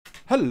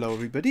Hello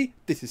everybody,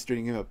 this is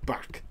Stringgamer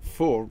back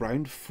for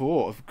round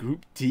 4 of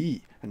Group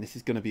D, and this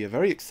is going to be a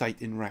very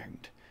exciting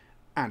round.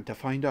 And to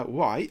find out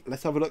why,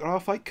 let's have a look at our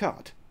fight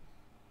card.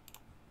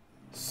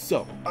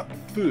 So, up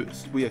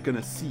first we are going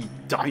to see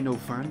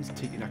Dinofanz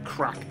taking a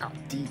crack at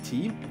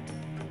Dteam.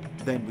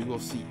 Then we will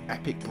see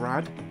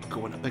EpicBrad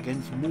going up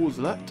against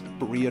Mauselet.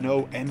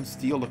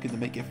 Msteele looking to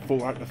make it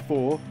 4 out of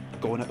 4.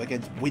 Going up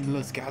against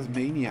winless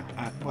Gasmaniac.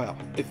 And well,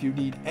 if you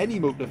need any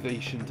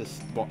motivation to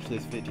watch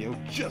this video,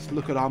 just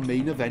look at our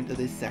main event of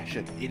this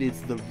session. It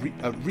is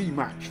a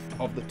rematch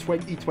of the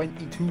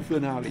 2022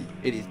 finale.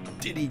 It is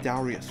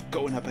DiddyDarius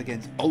going up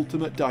against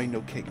Ultimate Dino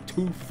King,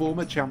 2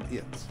 former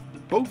champions.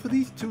 Both of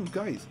these two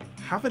guys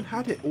haven't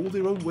had it all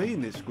their own way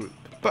in this group.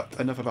 But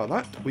enough about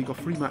that, we got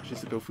 3 matches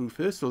to go through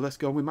first, so let's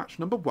go on with match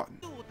number 1.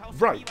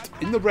 Right,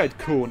 in the red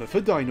corner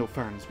for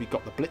Dinofanz, we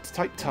got the Blitz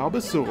type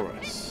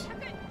Tarbosaurus.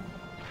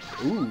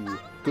 Ooh,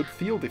 good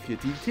field if you're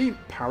D-Team.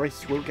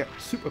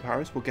 Super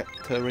Paris will get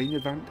terrain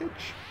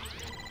advantage.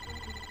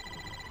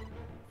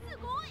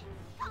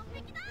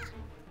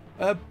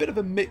 A bit of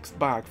a mixed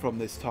bag from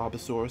this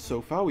Tarbosaurus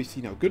so far. We've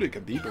seen how good it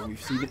can be, but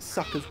we've seen it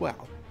suck as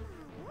well.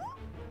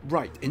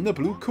 Right, in the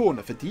blue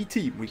corner for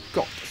D-Team, we've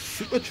got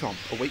Super Chomp,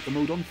 Awaken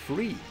Mode on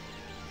 3.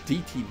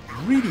 D-Team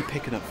really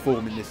picking up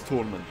form in this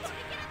tournament.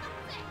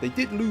 They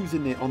did lose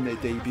on their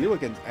debut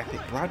against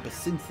EpicBrad, but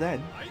since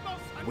then,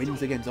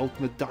 wins against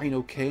Ultimate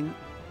Dino King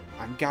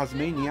and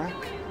Gasmaniac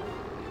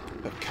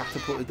have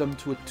catapulted them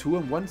to a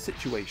 2-1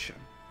 situation.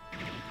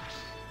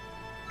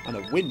 And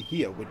a win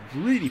here would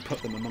really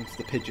put them amongst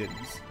the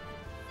pigeons.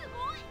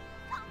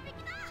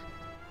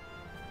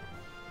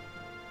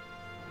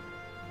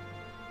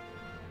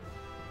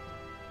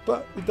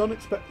 But we don't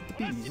expect it to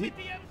be easy.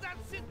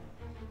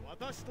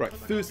 Right,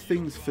 first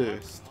things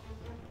first.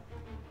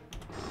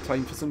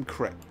 Time for some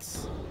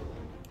crits.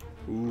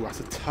 Ooh, that's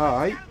a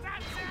tie.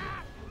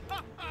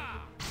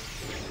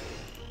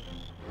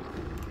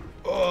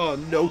 Oh,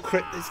 no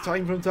crit this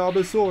time from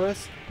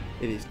Tarbosaurus.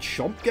 It is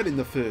Chomp getting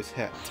the first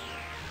hit.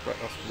 Right,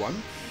 that's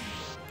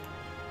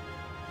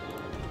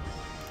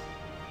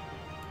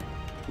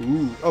 1.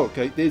 Ooh,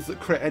 okay, there's the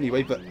crit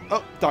anyway, but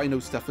Dino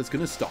Stuffer's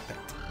going to stop it.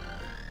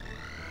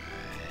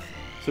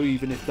 So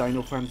even if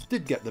Dinofanz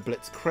did get the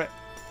Blitz crit,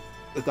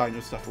 the Dino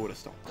Stuffer would have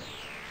stopped it.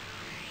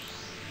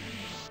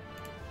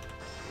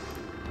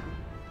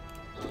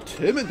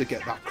 Determined to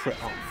get that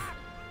crit off.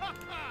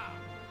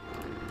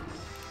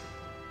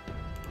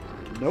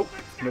 Nope,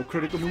 no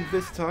critical move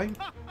this time.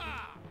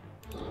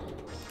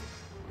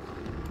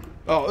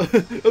 Oh,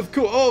 of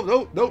course.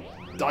 Oh, no.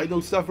 Dino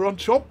Stuffer on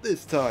Chomp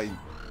this time.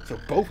 So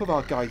both of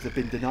our guys have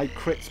been denied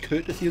crits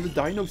courtesy of the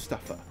Dino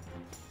Stuffer.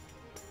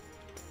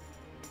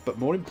 But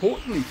more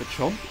importantly for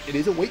Chomp, it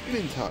is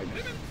awakening time.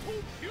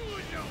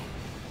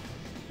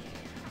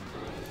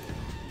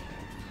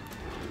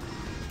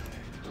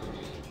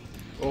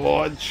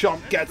 Oh, and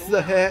Chomp gets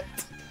the hit.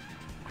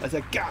 As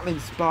a Gatling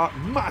Spark,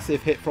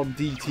 massive hit from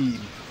D-Team.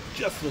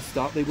 Just the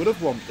start they would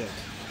have wanted.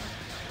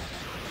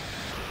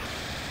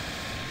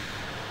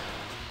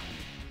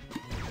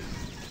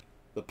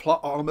 The plot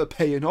armor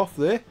paying off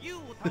there.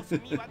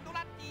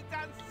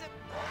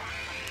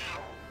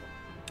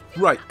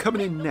 Right,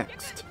 coming in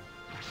next.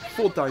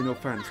 For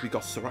Dinofanz, we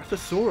got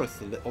Ceratosaurus,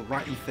 the little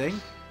ratty thing.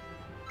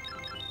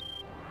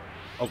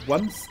 A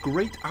once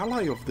great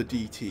ally of the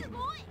D-Team,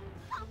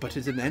 but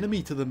is an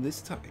enemy to them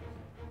this time.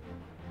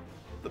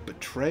 The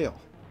Betrayal.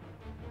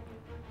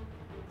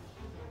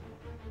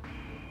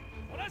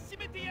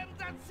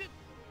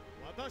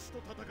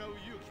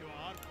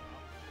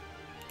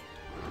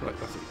 Right,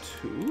 that's a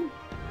 2.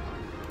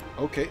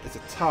 Okay, it's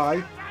a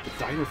tie. The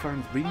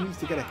Dinofanz really needs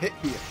to get a hit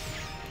here.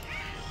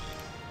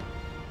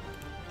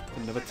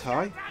 Another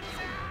tie.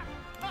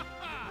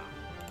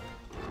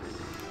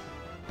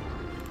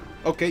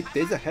 Okay,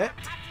 there's a hit.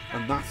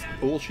 And that's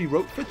all she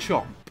wrote for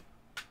Chomp.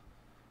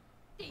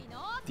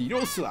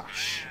 Dino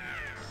Slash.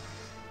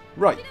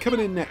 Right,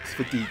 coming in next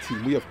for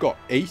D-Team, we have got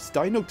Ace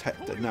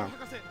Dinotector. Now,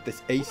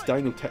 this Ace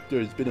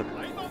Dinotector has been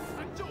a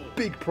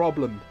big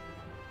problem.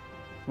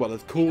 Well,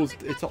 has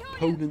caused its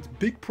opponents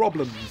big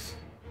problems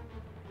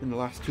in the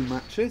last 2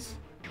 matches.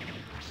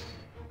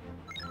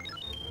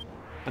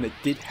 And it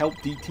did help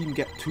D-Team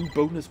get 2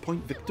 bonus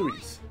point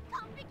victories.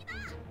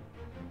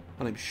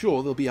 And I'm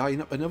sure they'll be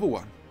eyeing up another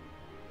one.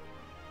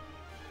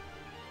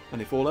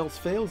 And if all else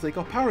fails, they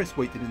got Paris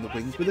waiting in the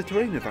wings with a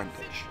terrain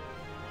advantage.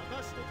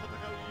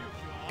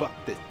 But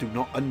do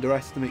not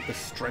underestimate the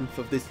strength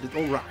of this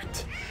little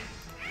rat.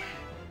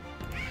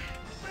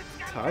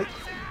 Tight.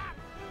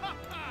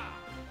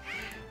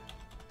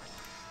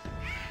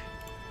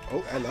 Oh,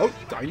 hello.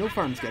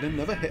 Dinofanz get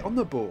another hit on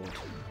the board.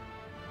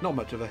 Not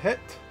much of a hit,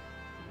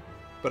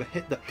 but a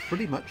hit that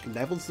pretty much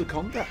levels the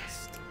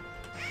contest.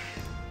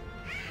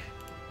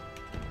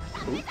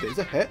 Oh, there's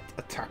a hit.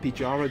 A Tappy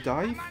Jara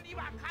dive.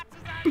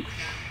 Boosh.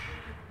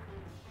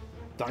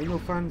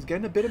 Dinofanz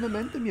getting a bit of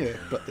momentum here,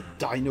 but the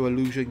Dino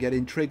Illusion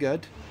getting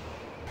triggered.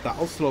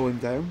 That'll slow him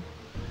down.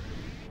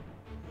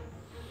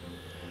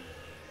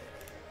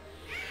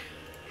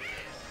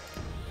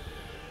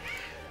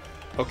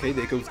 Okay,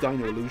 there goes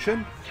Dino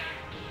Illusion.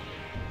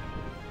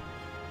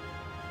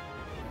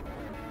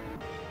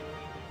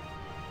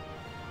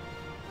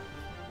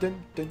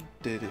 Dun, dun,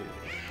 dun, dun.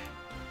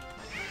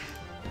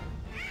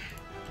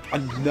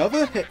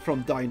 Another hit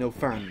from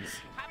Dinofanz.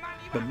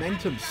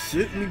 Momentum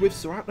certainly with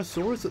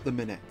Ceratosaurus at the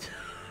minute.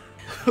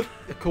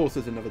 Of course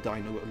there's another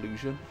Dino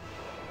Illusion.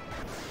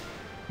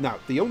 Now,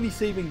 the only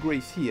saving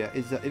grace here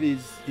is that it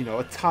is, you know,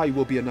 a tie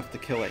will be enough to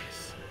kill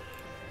Ace.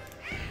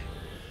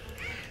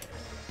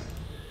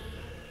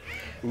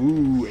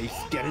 Ooh,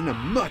 Ace getting a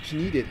much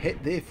needed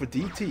hit there for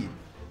D-Team.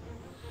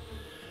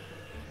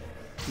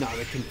 Now,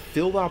 they can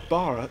fill that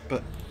bar up,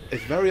 but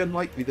it's very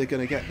unlikely they're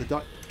going to get to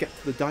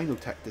the Dino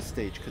Tech this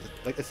stage, because,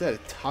 like I said, a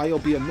tie will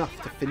be enough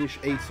to finish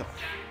Ace off.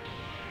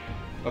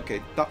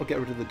 Okay, that'll get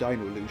rid of the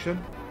Dino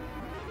Illusion.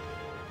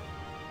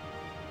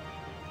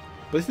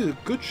 But this is a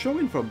good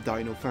showing from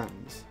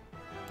Dinofanz.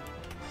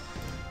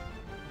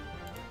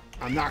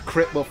 And that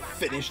crit will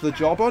finish the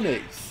job on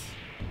Ace.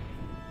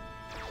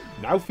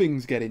 Now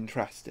things get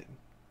interesting.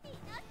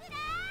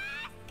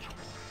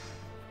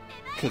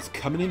 Because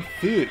coming in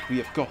third, we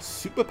have got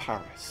Super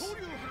Paris.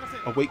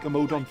 Awaken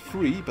mode on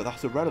 3, but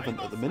that's irrelevant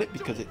at the minute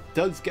because it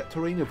does get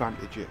terrain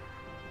advantage here.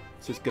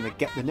 So it's going to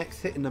get the next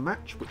hit in the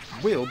match, which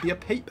will be a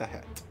paper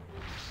hit.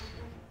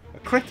 A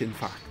crit, in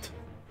fact.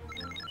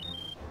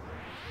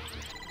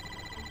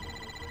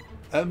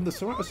 The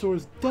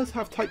Ceratosaurus does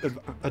have type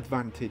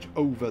advantage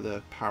over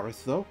the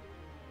Paris, though.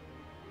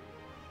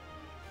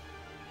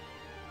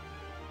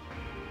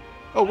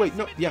 Oh wait,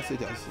 no, yes it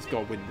does. It's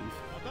got a wind move.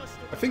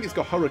 I think it's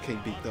got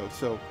Hurricane Beat though,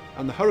 so...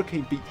 And the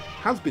Hurricane Beat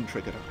has been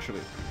triggered, actually.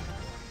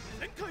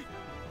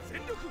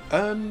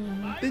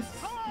 This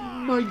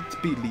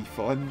might be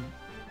lethal.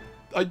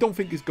 I don't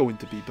think it's going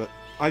to be, but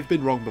I've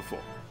been wrong before.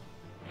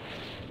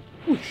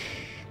 Whoosh.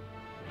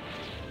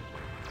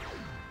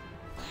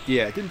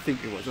 Yeah, I didn't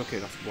think it was. Okay,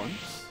 that's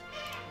once.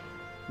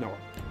 Now a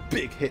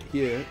big hit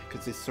here,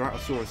 because this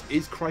Ceratosaurus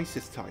is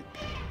Crisis type.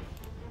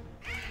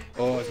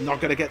 Oh, it's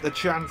not going to get the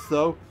chance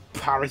though.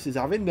 Paris is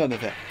having none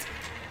of it.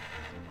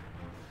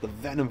 The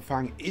Venom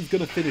Fang is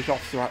going to finish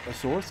off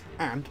Ceratosaurus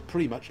and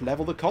pretty much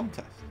level the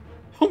contest.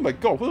 Oh my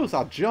god, what was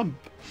that jump?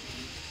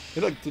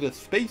 It like did a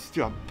space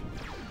jump.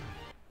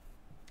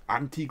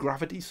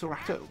 Anti-gravity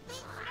Ceratos.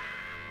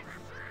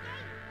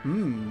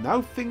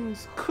 Now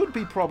things could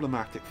be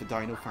problematic for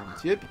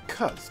Dinofanz here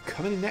because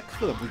coming in next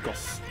for them we've got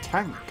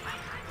Tank.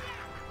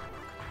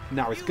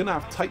 Now it's going to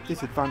have type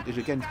disadvantage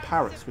against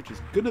Paris, which is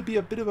going to be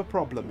a bit of a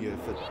problem here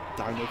for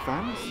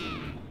Dinofanz.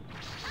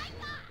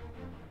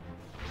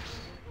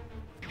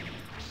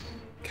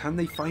 Can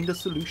they find a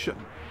solution?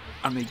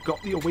 And they've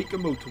got the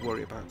Awaken mode to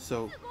worry about,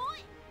 so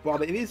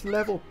while it is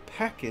level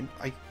pecking,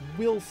 I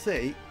will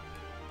say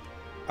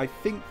I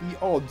think the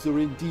odds are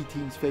in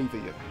D-Team's favour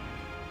here.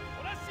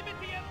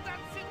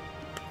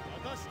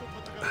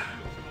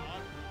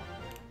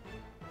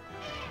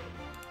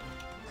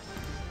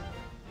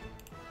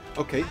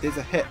 Okay, there's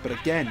a hit, but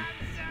again...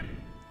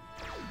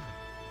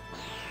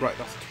 Right,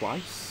 that's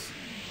twice.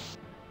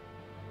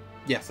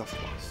 Yes, that's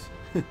twice.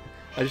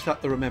 I just have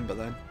to remember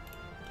then.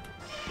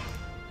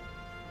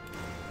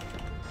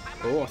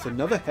 Oh, that's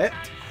another hit.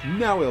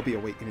 Now it'll be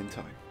Awaken in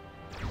time.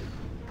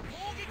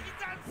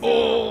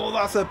 Oh,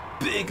 that's a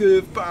big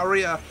Earth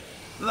Barrier.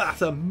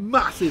 That's a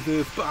massive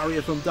Earth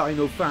Barrier from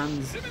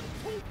Dinofanz.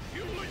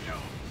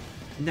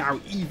 Now,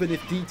 even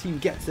if D-Team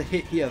gets a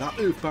hit here, that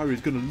Earth Barrier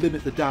is going to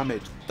limit the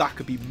damage. That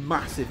could be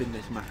massive in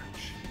this match.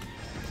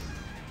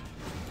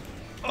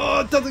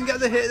 Oh, it doesn't get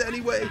the hit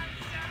anyway.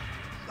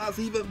 That's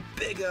even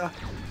bigger.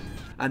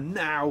 And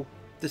now,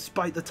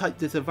 despite the type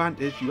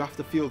disadvantage, you have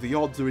to feel the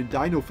odds are in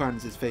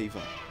Dinofanz's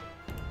favour.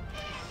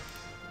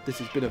 This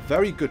has been a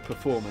very good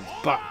performance,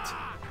 but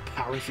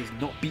Paris is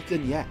not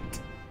beaten yet.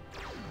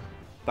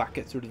 That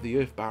gets rid of the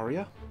Earth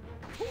Barrier.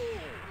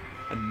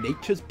 And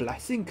Nature's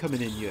Blessing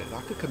coming in here.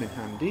 That could come in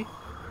handy.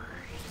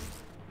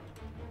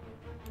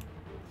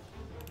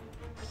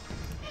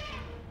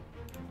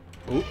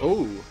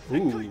 Oh.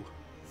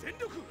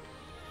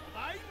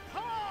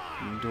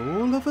 And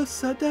all of a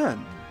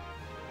sudden,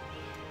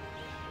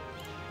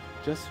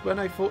 just when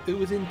I thought it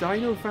was in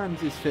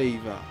Dinofanz's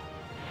favour,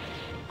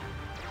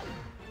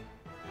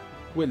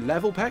 we're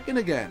level pecking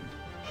again.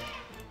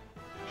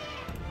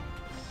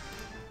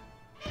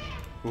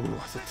 Oh,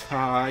 that's a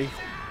tie.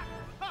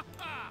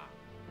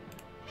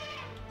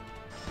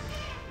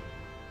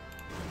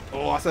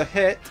 Oh, that's a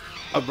hit.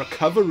 A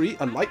recovery,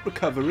 a light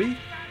recovery.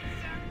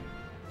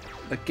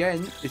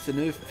 Again, it's an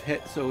Earth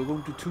hit, so it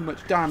won't do too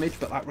much damage,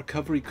 but that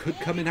recovery could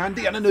come in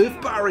handy. And an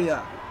Earth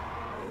Barrier.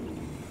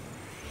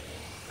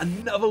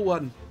 Another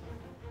one.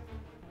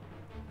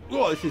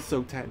 Oh, this is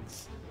so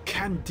tense.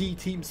 Can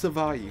D-Team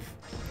survive?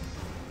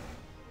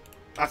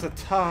 That's a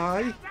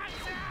tie.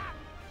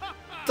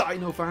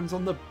 Dinofanz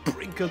on the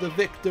brink of the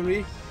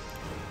victory.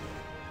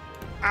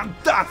 And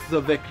that's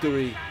the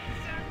victory.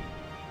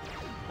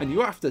 And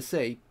you have to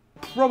say,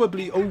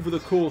 probably over the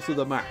course of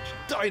the match,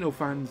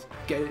 Dinofanz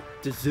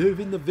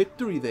deserving the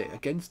victory there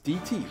against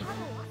D-Team.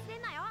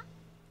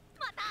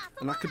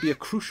 And that could be a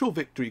crucial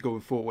victory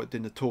going forward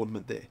in the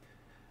tournament there.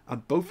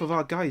 And both of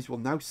our guys will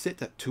now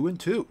sit at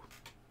 2-2.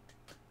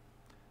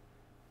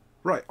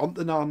 Right, on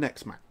to our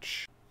next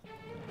match.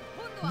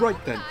 Right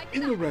then,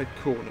 in the red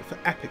corner for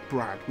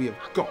EpicBrad, we have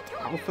got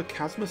Alpha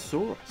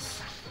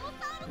Chasmosaurus.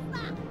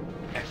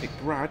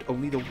 EpicBrad,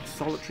 only the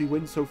solitary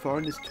win so far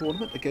in this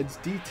tournament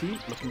against Dteam,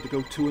 looking to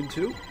go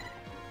 2-2.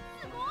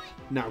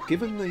 Now,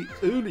 given the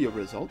earlier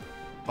result,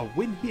 a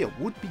win here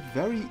would be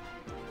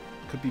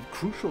could be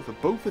crucial for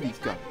both of these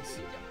guys.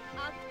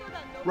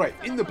 Right,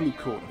 in the blue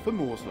corner for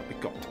Mauselet, we've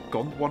got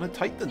Gondwana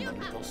Titan, the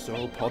little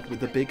sauropod with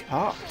the big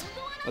heart,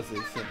 as they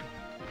say.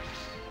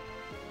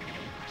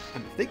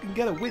 And if they can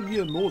get a win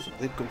here in Mauselet,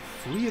 they'd go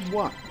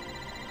 3-1.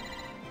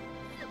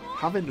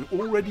 Having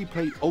already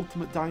played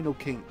Ultimate Dino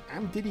King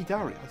and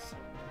DiddyDarius,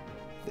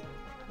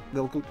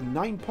 they'll go to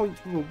 9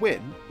 points with a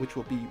win, which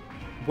will be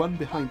one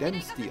behind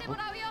Msteele.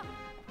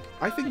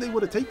 I think they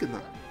would have taken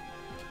that.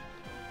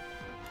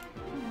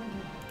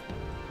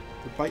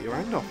 They'd bite your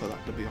hand off for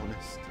that, to be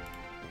honest.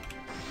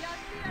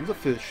 And the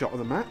first shot of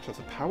the match, that's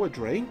a power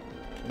drain.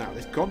 Now,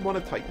 this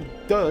Gondwana Titan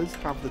does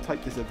have the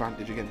type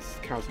disadvantage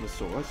against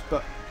Chasmosaurus,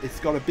 but it's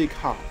got a big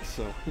heart,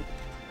 so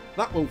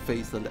that won't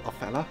faze the little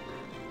fella.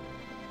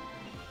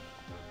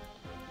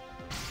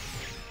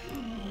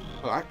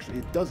 Well, actually,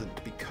 it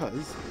doesn't,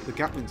 because the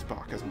Gatling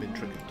Spark hasn't been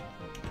triggered.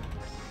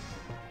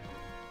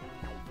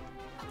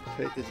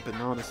 Okay, this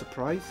banana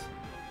surprise.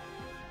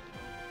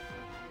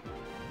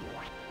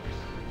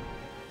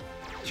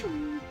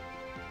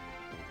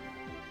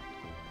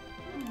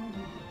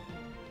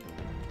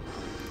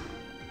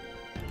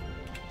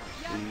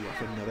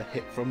 That's another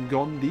hit from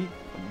Gondi.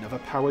 Another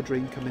power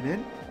drain coming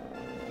in.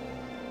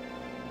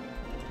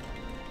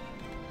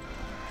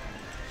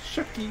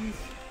 Shuckies.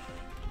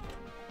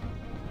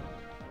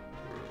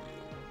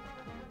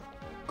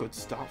 Good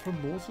start from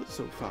Mauselet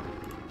so far.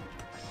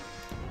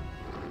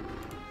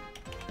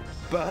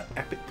 But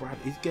EpicBrad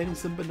is getting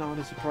some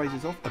banana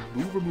surprises off. A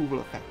move removal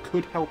effect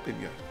could help him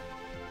here.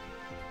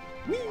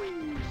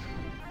 Whee!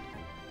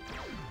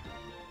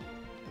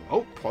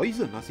 Oh,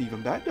 poison. That's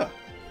even better.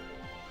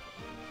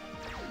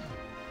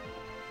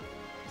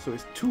 So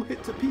it's 2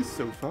 hits apiece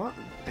so far,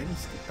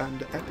 and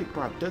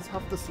EpicBrad does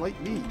have the slight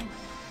lead.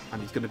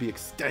 And he's going to be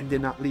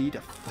extending that lead.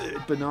 A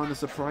third banana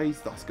surprise.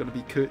 That's going to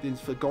be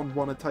curtains for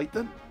Gondwana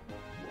Titan.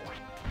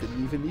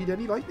 Didn't even need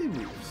any lightning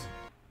moves.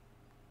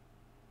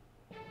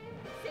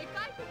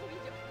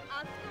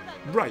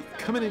 Right,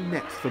 coming in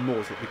next for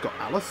Mauselet, we've got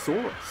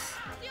Allosaurus.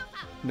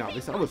 Now,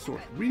 this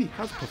Allosaurus really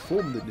has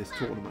performed in this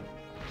tournament.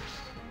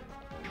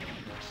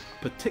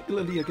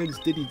 Particularly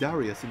against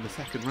DiddyDarius in the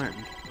second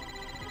round.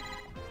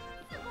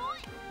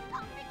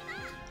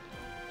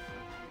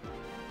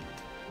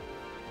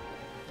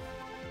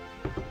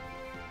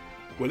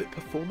 Will it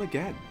perform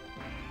again?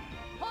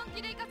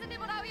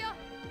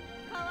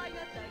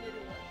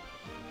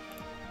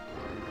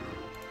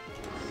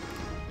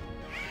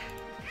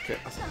 Okay,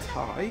 that's a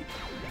tie.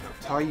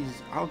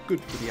 Ties are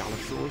good for the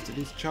Allosaurus, it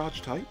is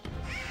charge type.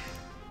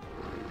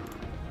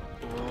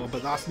 Oh,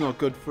 but that's not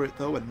good for it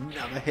though.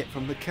 Another hit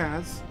from the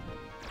Kaz.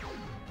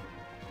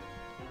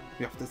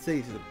 We have to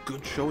say, this is a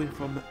good showing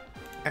from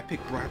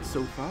EpicBrad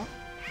so far.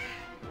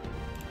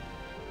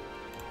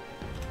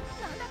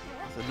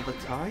 That's another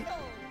tie.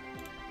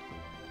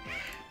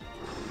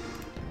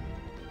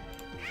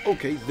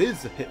 Okay,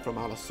 there's a hit from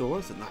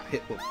Allosaurus, and that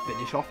hit will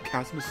finish off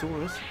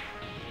Chasmosaurus,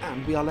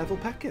 and we are level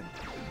pecking.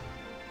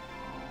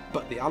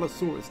 But the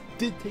Allosaurus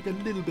did take a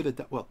little bit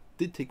of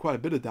did take quite a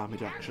bit of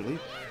damage actually,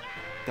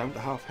 down to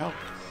half health.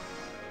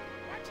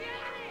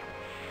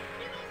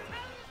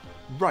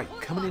 Right,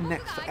 coming in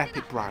next for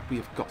EpicBrad, we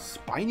have got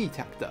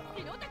Spinitector.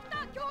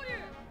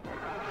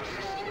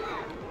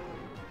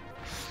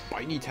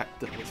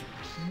 Spinitector was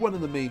one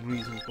of the main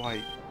reasons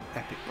why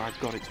EpicBrad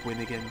got its win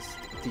against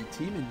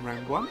Dteam in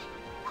round 1.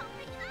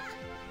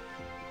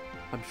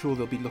 I'm sure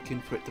they'll be looking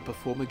for it to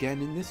perform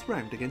again in this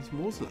round against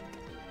Mauselet.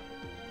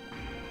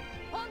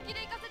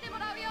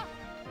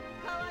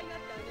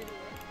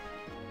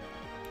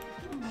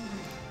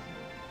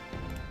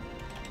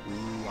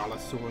 Ooh,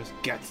 Allosaurus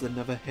gets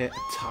another hit,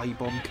 a tie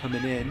bomb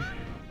coming in.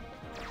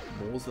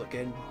 Mauselet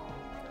again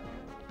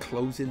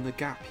closing the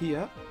gap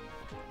here.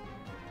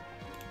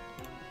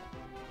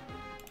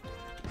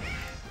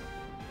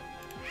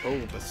 Oh,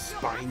 but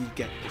Spiny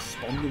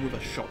responding with a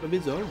shot of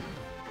his own.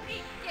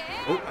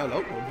 Oh, hello,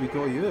 what have we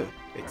got here?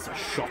 It's a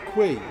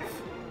shockwave.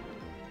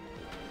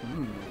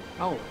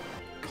 That'll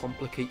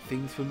complicate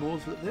things for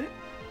Mauselet there.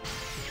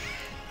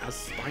 As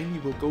Spiny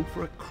will go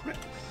for a crit.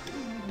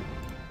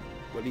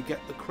 Will he get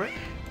the crit?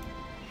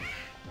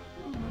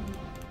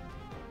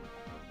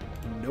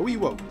 No, he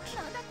won't.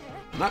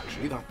 And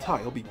actually, that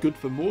tie will be good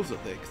for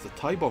Mauselet there, because the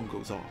tie bomb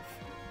goes off.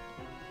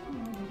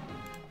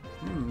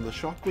 The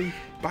shockwave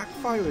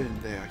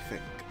backfiring there, I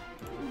think.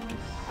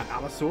 And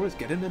Allosaurus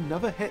getting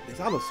another hit. This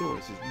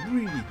Allosaurus is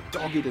really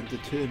dogged and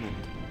determined.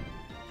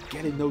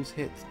 Getting those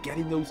hits,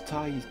 getting those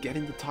ties,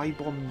 getting the tie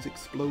bombs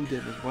exploding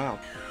as well.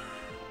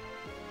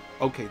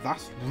 Okay,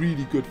 that's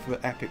really good for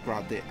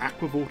EpicBrad there.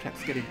 Aqua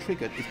Vortex getting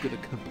triggered is going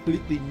to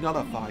completely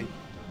nullify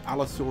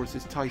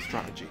Allosaurus' tie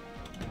strategy.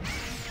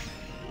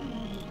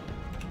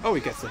 Oh,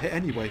 he gets a hit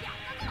anyway.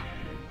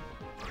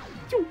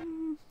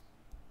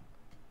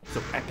 So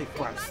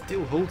EpicBrad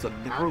still holds a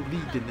narrow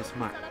lead in this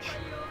match.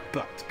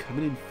 But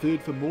coming in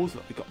third for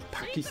Mauselet, we got the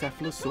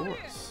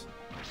Pachycephalosaurus.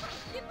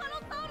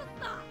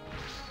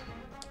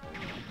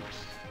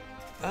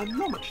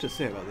 Not much to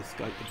say about this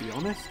guy, to be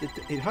honest.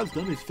 It has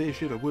done his fair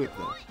share of work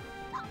though.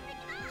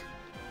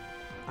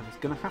 And it's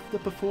going to have to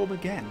perform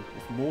again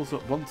if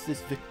Mauselet wants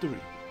this victory.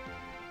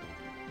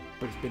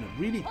 But it's been a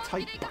really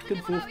tight back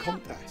and forth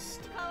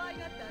contest.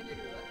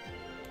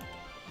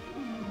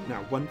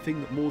 Now, one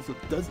thing that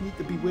Mauselet does need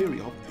to be wary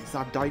of is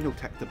that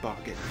Dinotech to bar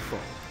getting full.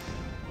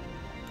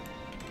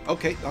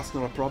 Okay, that's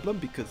not a problem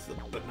because the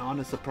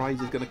banana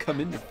surprise is going to come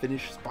in and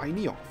finish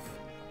Spiny off.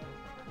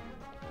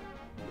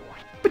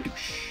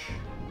 Badoosh.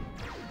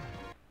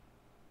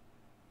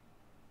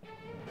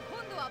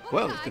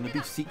 Well, it's going to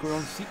be secret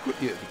on secret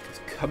here because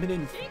coming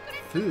in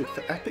third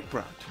for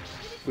EpicBrad,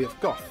 we have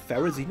got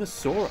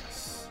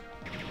Therizinosaurus.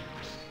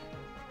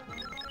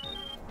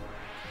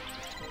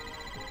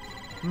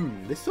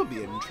 This will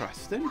be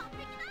interesting.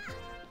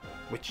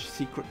 Which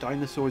secret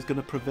dinosaur is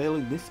going to prevail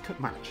in this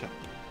matchup?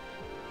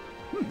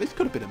 This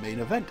could have been a main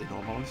event in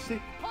all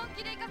honesty.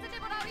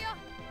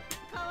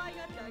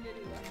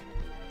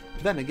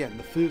 Then again,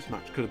 the first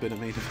match could have been a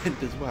main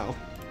event as well.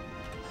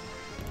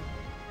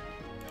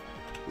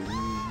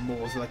 Ooh,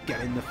 Mauselet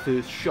getting the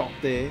first shot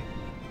there.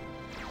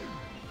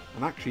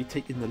 And actually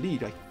taking the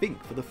lead, I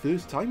think, for the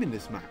first time in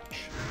this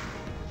match.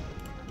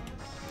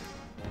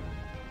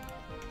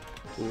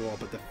 Oh,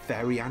 but the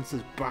fairy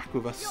answers back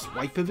with a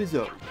swipe of his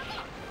own.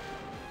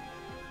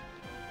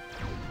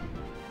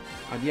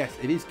 And yes,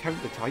 it is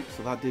counter type,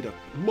 so that did a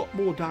lot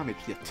more damage.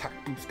 The attack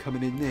boost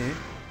coming in there.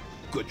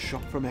 Good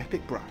shot from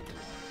EpicBrad.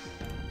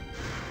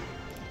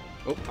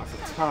 Oh, that's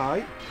a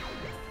tie.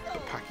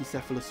 But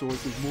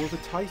Pachycephalosaurus is more of a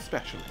tie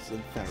specialist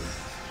than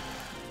Therizinosaurus.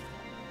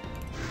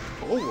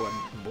 Oh,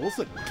 and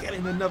Mauselet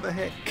getting another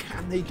hit.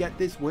 Can they get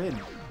this win?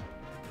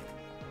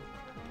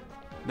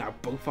 Now,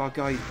 both our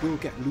guys will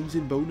get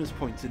losing bonus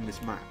points in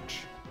this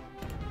match.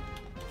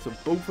 So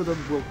both of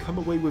them will come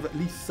away with at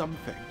least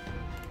something.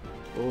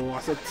 Oh,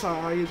 that's a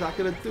tie. Is that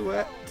going to do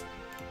it?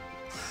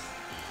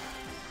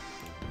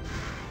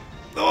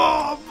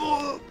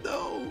 Oh,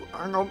 no.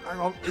 Hang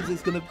on. Is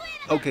this going to...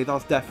 Okay,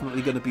 that's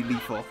definitely going to be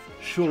lethal.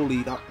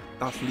 Surely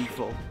that's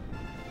lethal.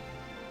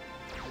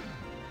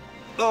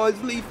 Oh,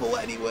 it's lethal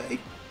anyway.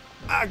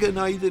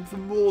 Agonising for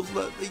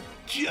Mauselet. They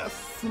just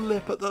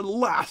slip at the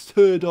last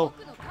hurdle.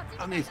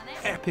 And it's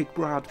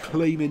EpicBrad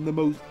claiming the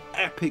most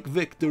epic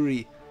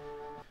victory.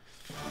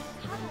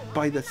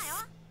 By the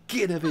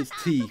skin of his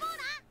teeth.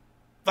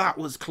 That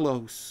was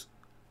close.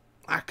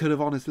 That could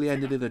have honestly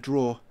ended in a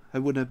draw. I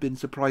wouldn't have been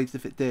surprised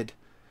if it did.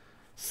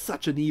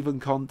 Such an even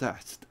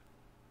contest.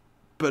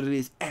 But it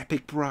is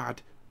EpicBrad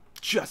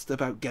just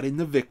about getting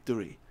the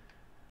victory.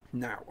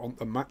 Now on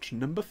to match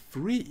number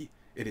 3.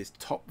 It is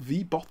top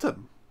v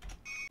bottom.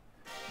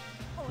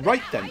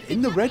 Right then,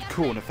 in the red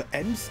corner for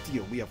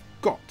Msteele, we have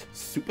got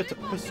Super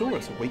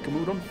Tyrannosaurus Awaken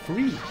Mode on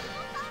 3.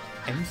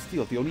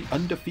 Msteele, the only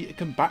undefeated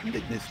combatant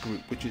in this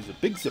group, which is a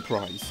big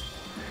surprise.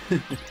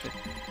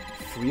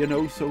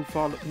 3-0 so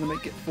far, looking to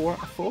make it 4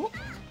 out of 4.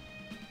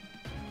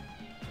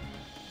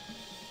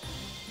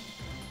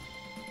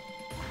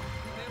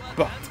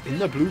 But in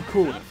the blue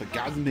corner for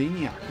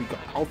Gasmaniac, we got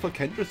Alpha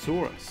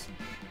Kentrosaurus.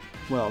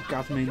 Well,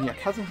 Gasmaniac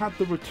hasn't had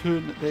the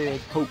return that they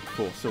had hoped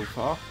for so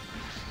far.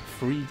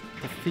 3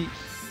 defeats.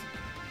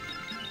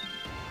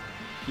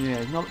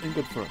 Yeah, not looking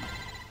good for him.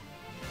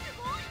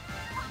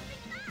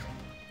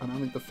 And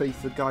having to face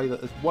the guy that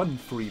has won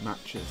 3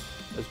 matches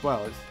as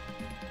well is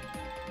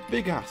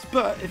big ass.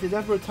 But if there's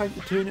ever a time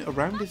to turn it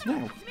around, it's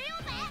now.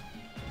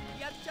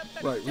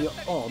 Right, we are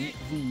on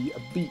the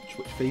beach,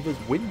 which favours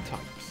wind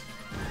types.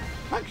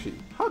 Actually,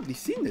 hardly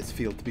seen this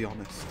field, to be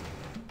honest.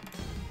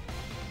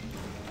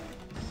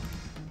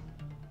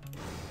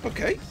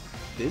 Okay,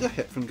 there's a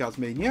hit from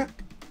Gasmaniac.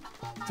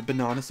 It's a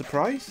banana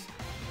surprise.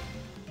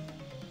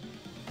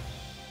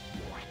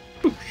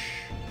 Boosh.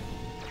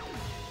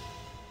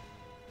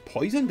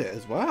 Poisoned it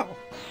as well.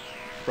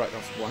 Right,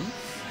 that's once.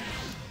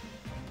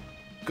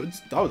 Good.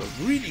 That was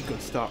a really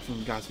good start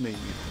from Gasmaniac.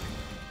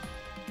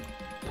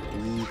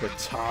 Ooh, the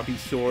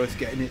Tarbosaurus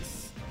getting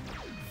its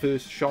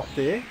first shot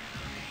there.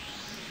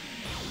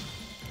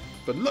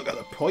 But look at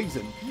the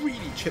poison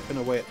really chipping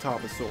away at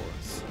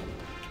Tarbosaurus.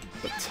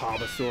 But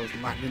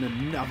Tarbosaurus landing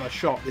another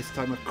shot, this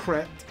time a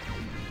crit.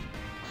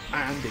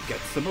 And it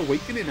gets some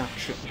awakening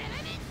action.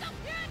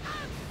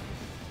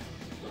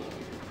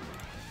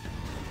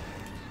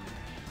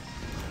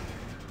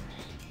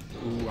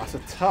 Ooh, that's a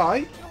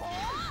tie.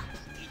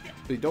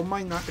 But you don't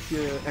mind that if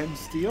you're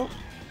Msteele.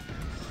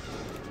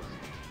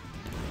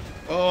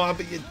 Oh,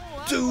 but you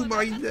do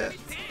mind it.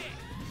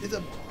 It's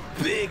a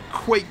big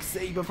Quake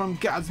Saber from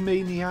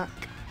Gasmaniac.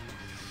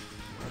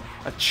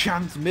 A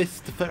chance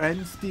missed for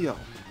Msteele.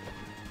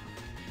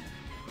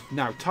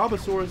 Now,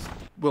 Tarbosaurus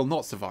will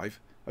not survive.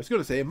 I was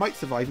going to say it might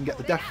survive and get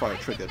the Deathfire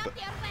triggered, but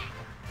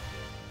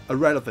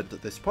irrelevant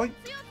at this point.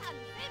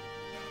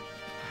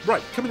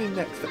 Right, coming in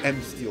next for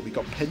Msteele, we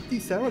got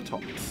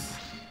Penticeratops.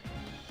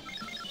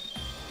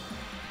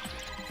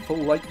 Full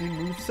lightning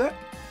moveset.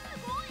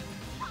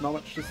 Not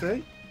much to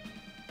say.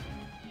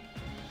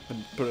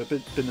 But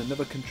been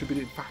another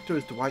contributing factor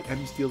as to why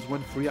Msteele's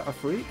won 3 out of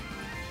 3.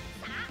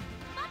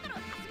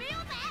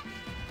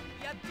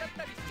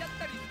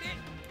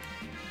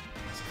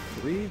 That's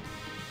 3.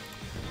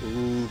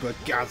 Ooh, but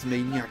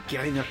Gasmaniac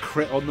getting a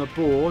crit on the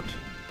board.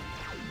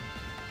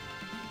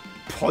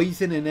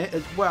 Poisoning it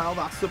as well,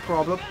 that's the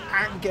problem.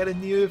 And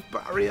getting the Earth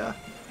Barrier.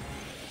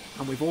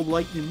 And with all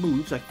lightning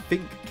moves, I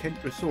think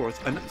Kentrosaurus,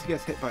 unless he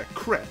gets hit by a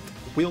crit,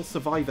 will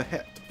survive a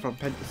hit from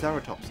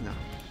Penticeratops now.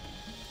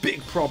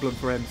 Big problem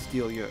for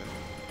Msteele here.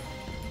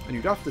 And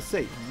you'd have to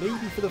say,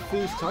 maybe for the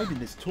first time in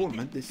this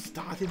tournament, they're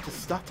starting to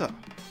stutter.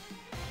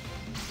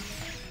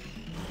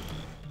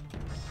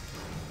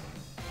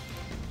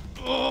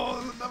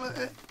 Oh, another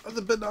hit as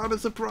a banana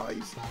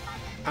surprise.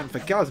 And for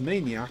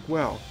Gasmaniac,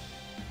 well,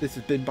 this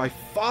has been by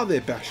far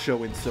their best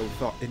showing so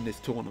far in this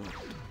tournament.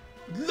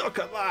 Look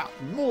at that!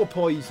 More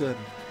poison!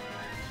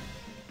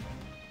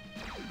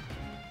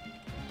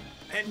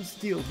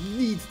 Msteele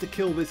needs to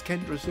kill this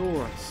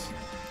Kentrosaurus.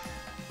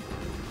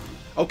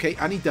 Okay,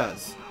 and he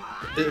does.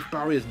 The Earth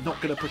Barrier is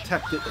not going to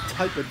protect it. The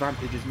type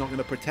advantage is not going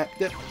to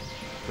protect it.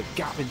 The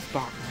Gavin's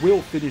back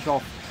will finish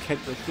off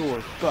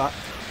Kentrosaurus, but,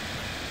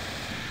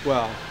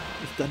 well,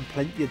 it's done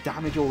plenty of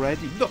damage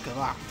already. Look at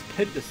that!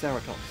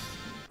 Penticeratops.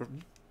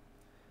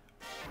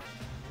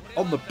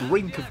 On the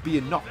brink of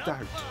being knocked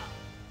out.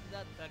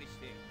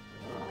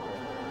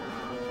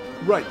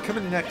 Right,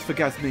 coming in next for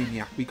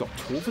Gasmaniac, we got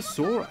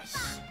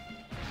Torvosaurus.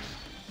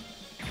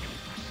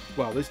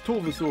 Well, this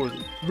Torvosaurus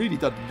has really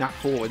done nat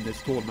all in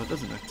this tournament,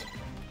 hasn't it?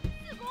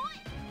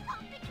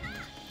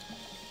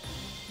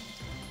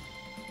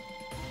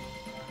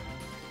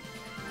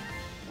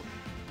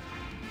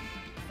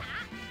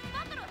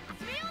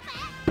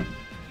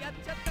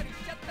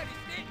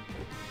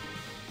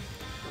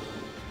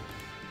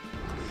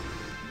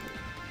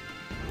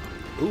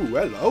 Ooh,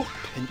 hello!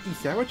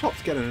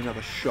 Penticeratops getting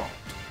another shot.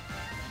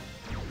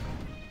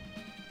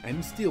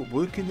 Msteele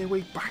working their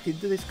way back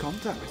into this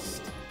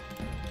contest.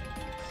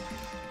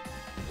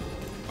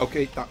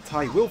 Okay, that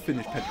tie will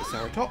finish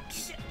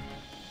Penticeratops.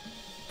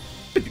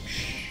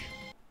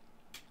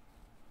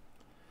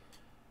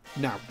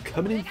 Now,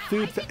 coming in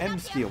third for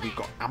Msteele, we've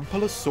got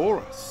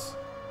Ankylosaurus.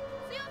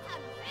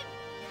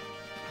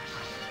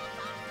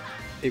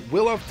 It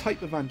will have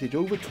type advantage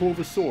over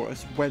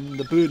Torvosaurus when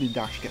the Burning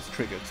Dash gets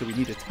triggered, so we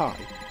need a tie.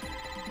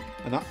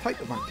 And that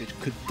type advantage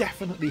could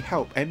definitely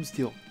help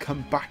Msteele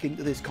come back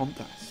into this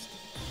contest.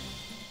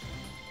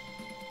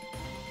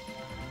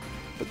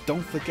 But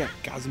don't forget,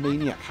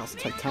 Gasmaniac has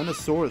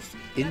Titanosaurus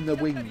in the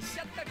wings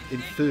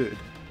in third,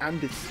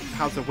 and it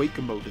has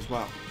Awaken mode as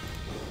well.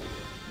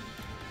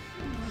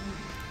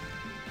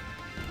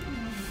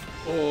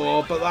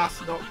 Oh, but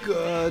that's not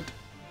good.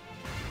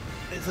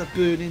 It's a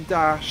Burning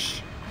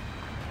Dash.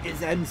 Is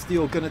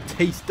Msteele going to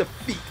taste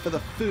defeat for the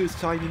first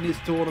time in this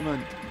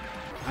tournament?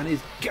 And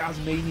is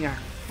Gasmaniac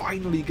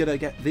finally going to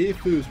get their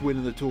first win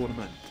of the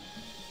tournament?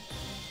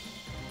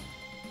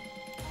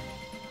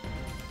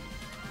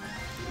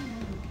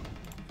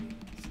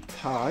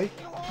 Tie.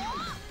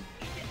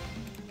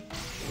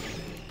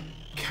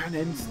 Can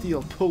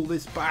Msteele pull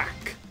this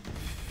back?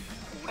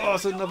 Oh,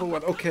 it's another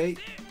one. Okay.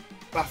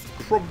 That's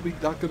probably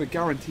not going to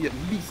guarantee at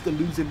least a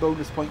losing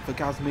bonus point for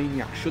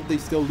Gasmaniac, should they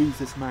still lose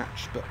this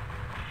match. But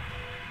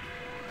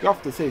you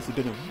have to say it's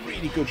been a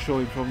really good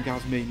showing from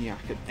Gasmaniac,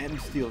 and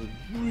Msteele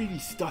has really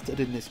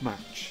stuttered in this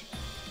match.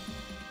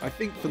 I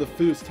think for the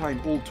first time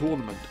all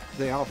tournament,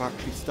 they have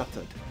actually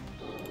stuttered.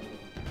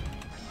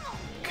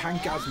 Can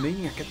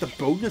Gasmaniac get the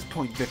bonus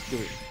point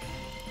victory?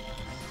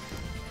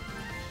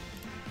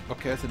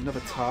 Okay, that's another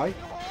tie.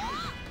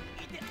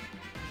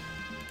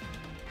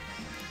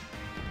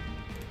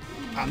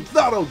 And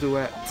that'll do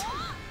it!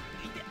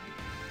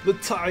 The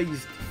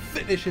ties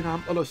finishing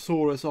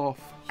Ankylosaurus off.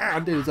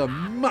 And it is a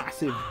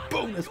massive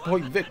bonus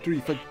point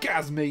victory for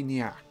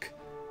Gasmaniac.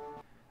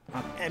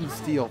 And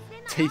Msteele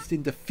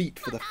tasting defeat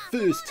for the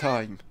first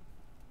time.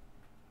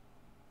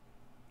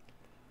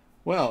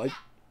 Well, I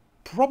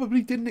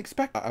probably didn't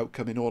expect that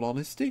outcome in all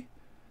honesty.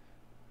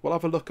 We'll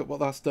have a look at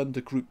what that's done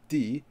to Group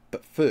D.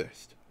 But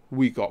first,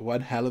 we got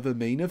one hell of a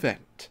main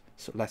event.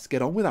 So let's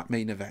get on with that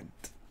main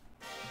event.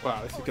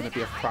 Wow, this is going to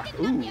be a crack.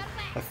 Ooh,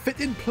 a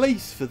fitting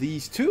place for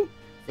these two.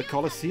 The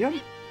Colosseum.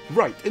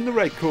 Right, in the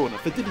red corner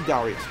for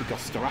DiddyDarius, we've got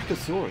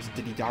Styracosaurus.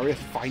 DiddyDarius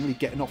finally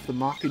getting off the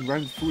mark in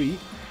round 3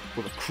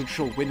 with a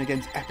crucial win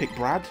against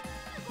EpicBrad.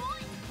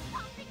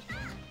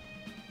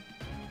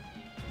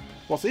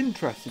 What's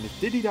interesting, if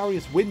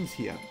DiddyDarius wins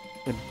here,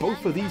 then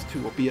both of these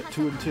two will be at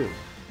 2 and 2.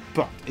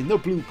 But in the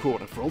blue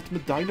corner for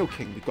Ultimate Dino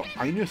King, we've got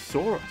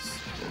Dinosaurus.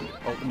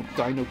 Ultimate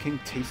Dino King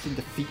tasting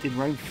defeat in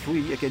round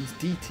 3 against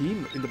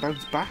Dteam in the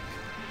bounce back.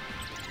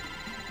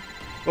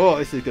 Oh,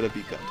 this is going to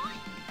be good.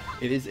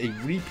 It is a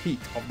repeat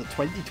of the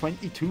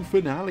 2022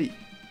 finale.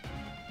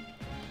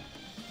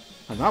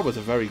 And that was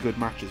a very good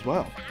match as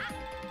well.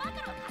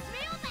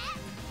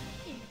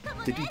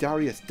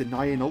 DiddyDarius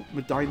denying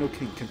Ultimate Dino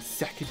King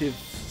consecutive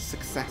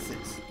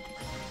successes.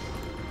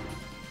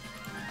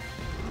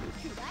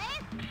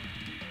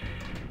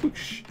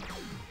 Whoosh.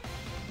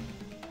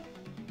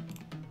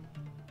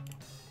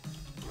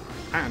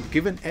 And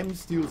given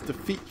Msteele's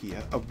defeat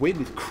here, a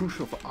win is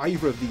crucial for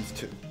either of these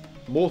two.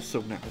 More so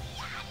now.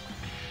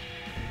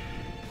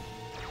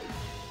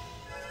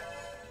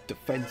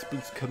 Defense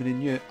boost coming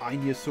in here.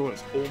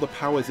 Inosaurus, all the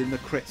powers in the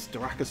crits.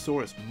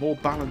 Styracosaurus, more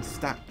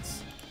balanced stats.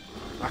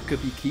 That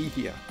could be key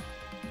here.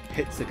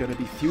 Hits are going to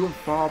be few and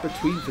far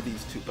between for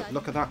these two, but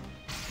look at that.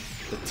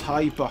 The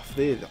tie buff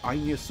there, the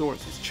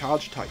Inosaurus is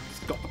charge type.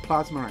 It's got the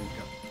plasma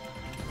anchor.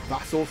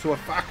 That's also a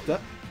factor.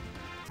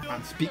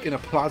 And speaking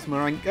of plasma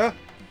anchor,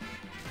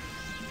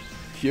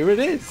 here it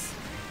is.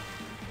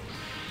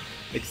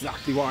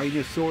 Exactly what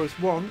Inosaurus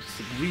wants.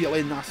 Reel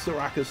in that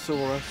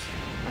Styracosaurus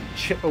and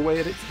chip away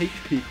at its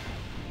HP.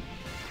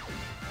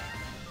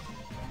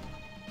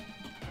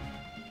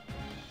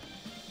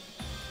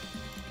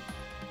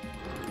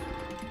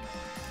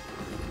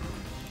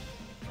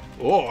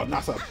 Oh, and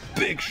that's a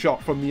big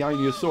shot from the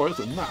Inosaurus,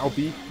 and that'll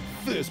be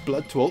first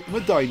blood to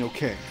Ultimate Dino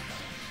King.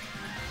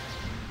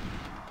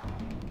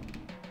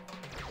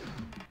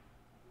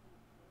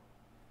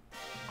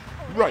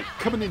 Right,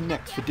 coming in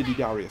next for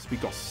DiddyDarius, we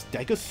got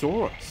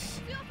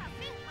Stegosaurus.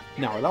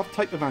 Now, I'll have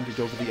type advantage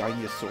over the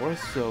Inosaurus,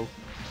 so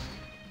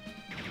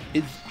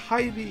it's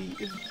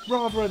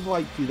rather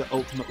unlikely that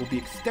Ultimate will be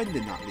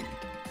extending that lead.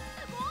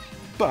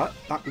 But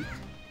that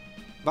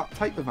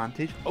type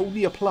advantage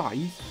only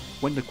applies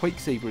when the Quake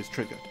Saber is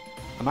triggered,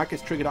 and that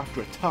gets triggered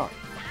after a tie,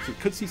 so it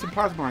could see some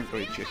plasma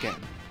anchorage again.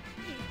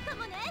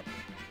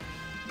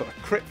 But a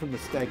crit from the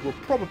Steg will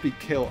probably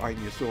kill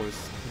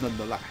Inosaurus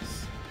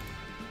nonetheless.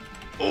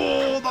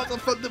 Oh, that's a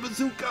Thunder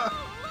Bazooka!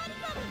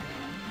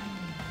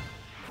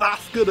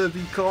 That's gonna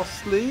be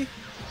costly.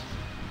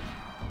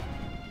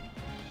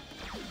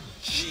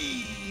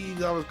 Gee,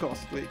 that was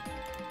costly.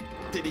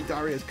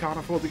 DiddyDarius can't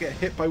afford to get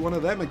hit by one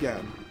of them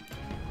again.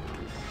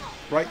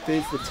 Right,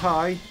 there's the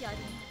tie.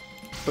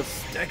 But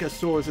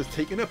Stegosaurus has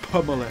taken a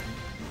pummeling.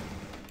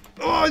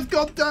 Oh, it's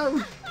gone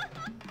down!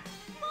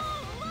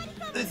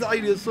 This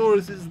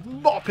Inosaurus is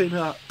mopping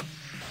up.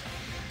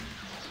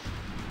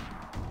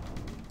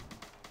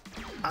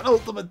 And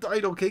Ultimate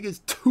Dino King is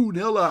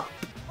 2-0 up.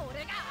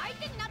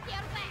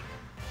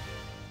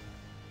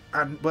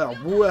 And,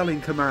 well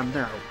in command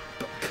now.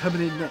 But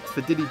coming in next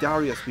for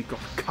DiddyDarius, we've got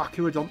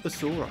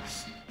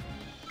Carcharodontosaurus.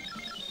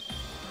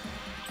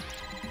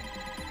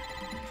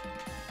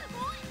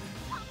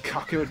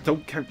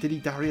 Don't count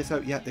DiddyDarius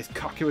out yet. This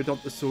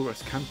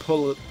Carcharodontosaurus can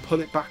pull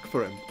it back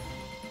for him.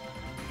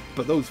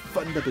 But those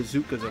Thunder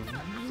Bazookas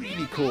have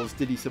really caused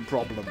Diddy some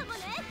problems.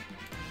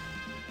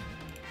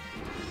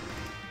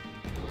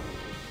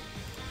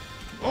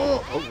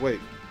 Oh wait.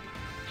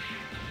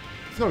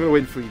 He's not going to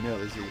win 3-0,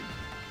 is he?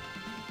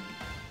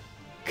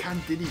 Can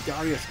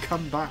DiddyDarius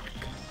come back?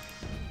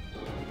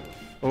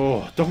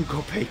 Oh, don't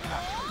go paper.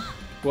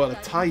 Well, a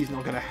tie's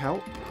not going to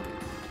help.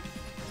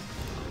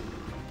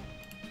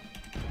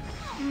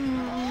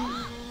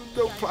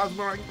 No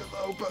plasma anchor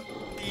though, but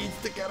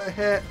needs to get a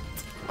hit.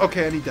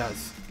 Okay, and he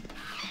does.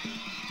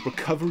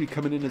 Recovery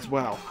coming in as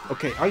well.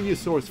 Okay,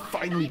 Inosaurus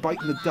finally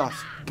biting the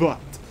dust, but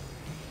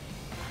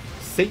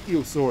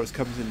Satiosaurus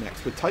comes in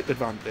next with type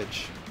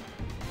advantage.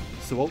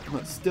 So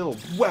Ultimate's still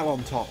well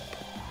on top.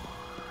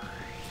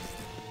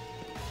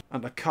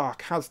 And the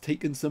Kark has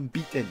taken some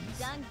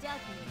beatings.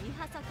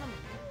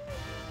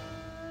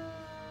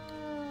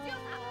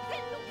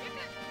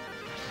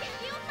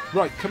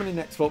 Right, coming in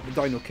next for Ultimate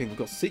Dino King, we've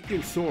got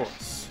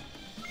Satiosaurus.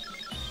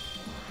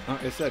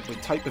 Like I said,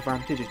 with type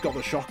advantage, it's got the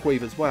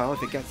shockwave as well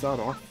if it gets that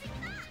off.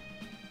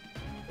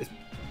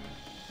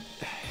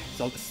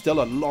 It's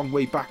still a long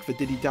way back for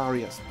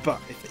DiddyDarius,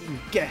 but if they can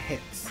get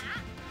hits,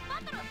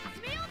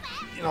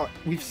 you know,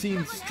 we've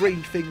seen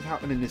strange things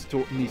happen in these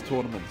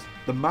tournaments.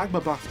 The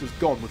Magma Blaster's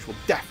gone, which will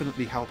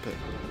definitely help him.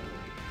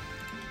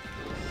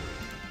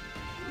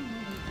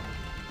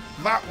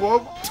 That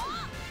won't.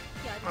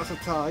 That's a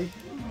tie.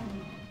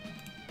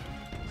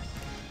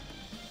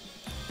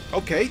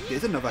 Okay,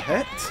 there's another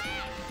hit.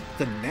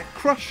 The Neck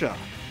Crusher.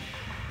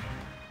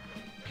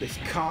 This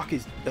Kark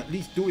is at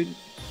least doing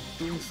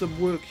some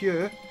work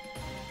here.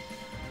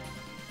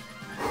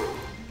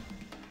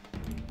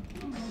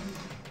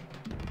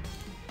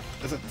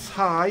 There's a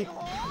tie.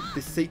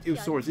 This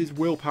Satiosaurus is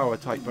willpower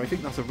type, but I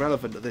think that's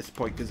irrelevant at this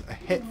point because a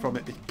hit from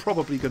it is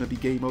probably going to be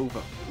game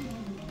over.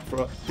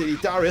 For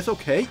DiddyDarius,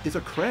 okay, there's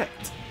a crit.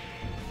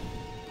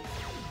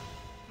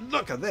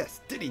 Look at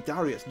this.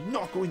 DiddyDarius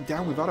not going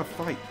down without a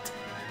fight.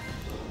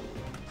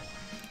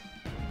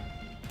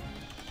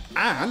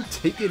 And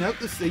taking out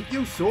the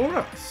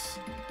Satiosaurus.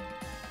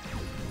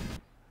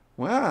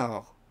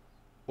 Well,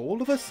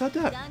 all of a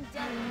sudden,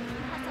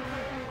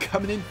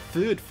 coming in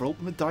third for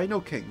Ultimate Dino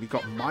King, we've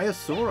got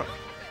Maiasaura.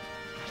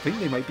 think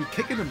they might be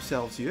kicking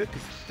themselves here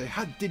because they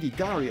had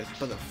DiddyDarius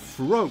by the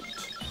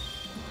throat.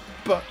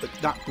 But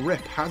that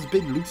grip has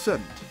been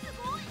loosened.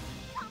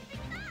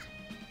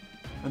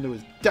 And there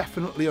was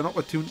definitely an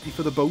opportunity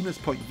for the bonus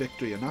point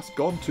victory, and that's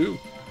gone too.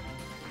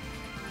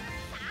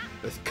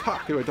 This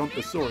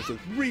Carcharodontosaurus has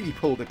really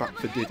pulled it back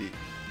for Diddy.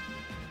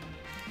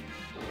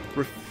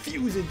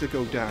 Refusing to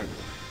go down.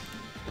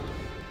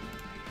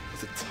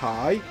 It's a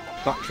tie.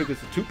 That triggers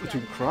the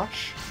 2-platoon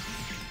crash.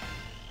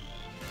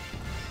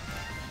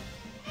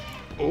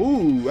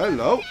 Oh,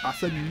 hello.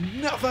 That's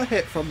another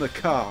hit from the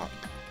car.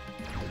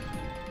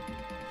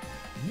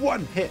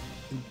 One hit,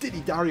 and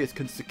DiddyDarius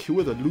can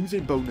secure the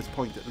losing bonus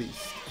point at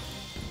least.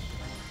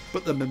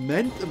 But the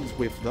momentum's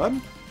with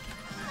them.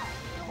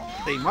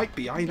 They might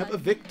be eyeing up a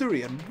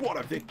victory, and what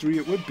a victory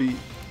it would be.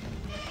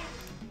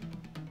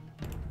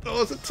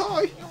 Oh, it's a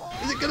tie.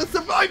 Is it going to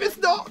survive? It's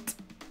not.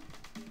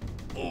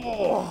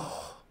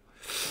 Oh.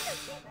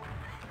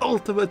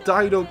 Ultimate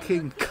Dino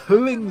King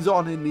clings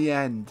on in the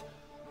end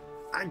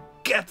and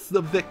gets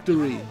the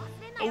victory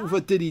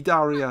over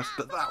DiddyDarius,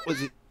 but that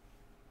was it.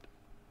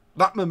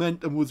 That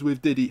momentum was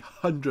with Diddy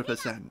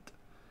 100%.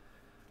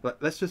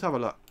 Let's just have a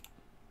look.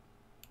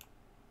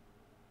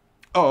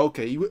 Oh,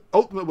 okay.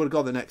 Ultimate would have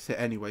got the next hit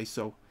anyway,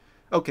 so...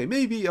 Okay,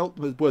 maybe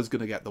Ultimate was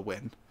going to get the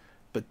win.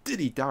 But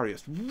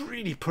DiddyDarius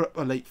really put up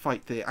a late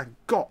fight there and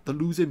got the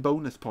losing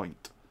bonus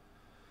point.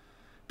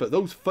 But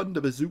those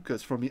Thunder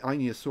Bazookas from the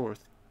Ionosaurus,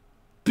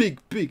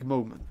 big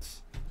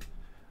moments.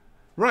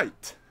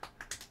 Right.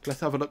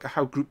 Let's have a look at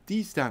how Group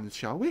D stands,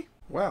 shall we?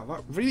 Wow,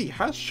 that really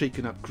has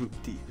shaken up Group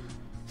D.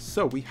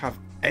 So we have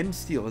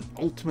Msteele and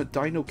Ultimate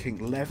Dino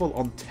King level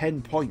on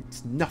 10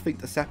 points, nothing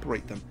to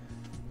separate them.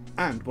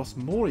 And what's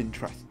more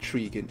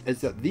intriguing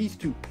is that these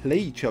two play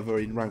each other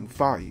in round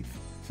 5.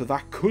 So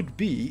that could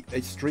be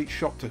a straight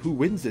shot to who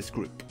wins this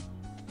group.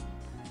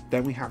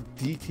 Then we have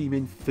D-Team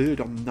in third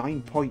on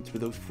 9 points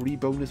with those 3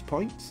 bonus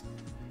points.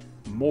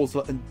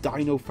 Mauselet and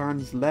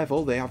Dinofanz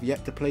level, they have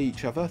yet to play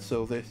each other,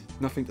 so there's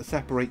nothing to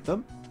separate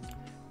them.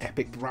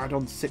 EpicBrad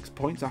on 6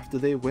 points after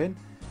their win.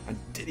 And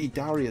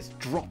DiddyDarius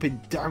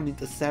dropping down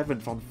into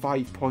 7th on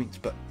 5 points,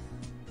 but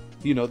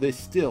you know, they're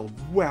still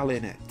well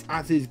in it,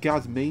 as is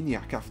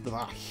Gasmaniac after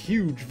that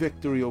huge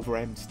victory over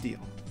Msteele.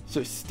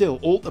 So it's still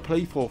all to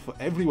play for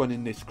everyone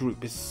in this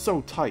group. It's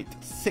so tight,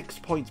 6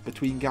 points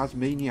between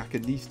Gasmaniac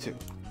and these two.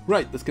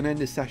 Right, that's going to end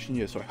this session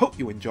here, so I hope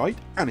you enjoyed,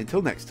 and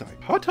until next time,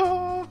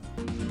 ta-ta!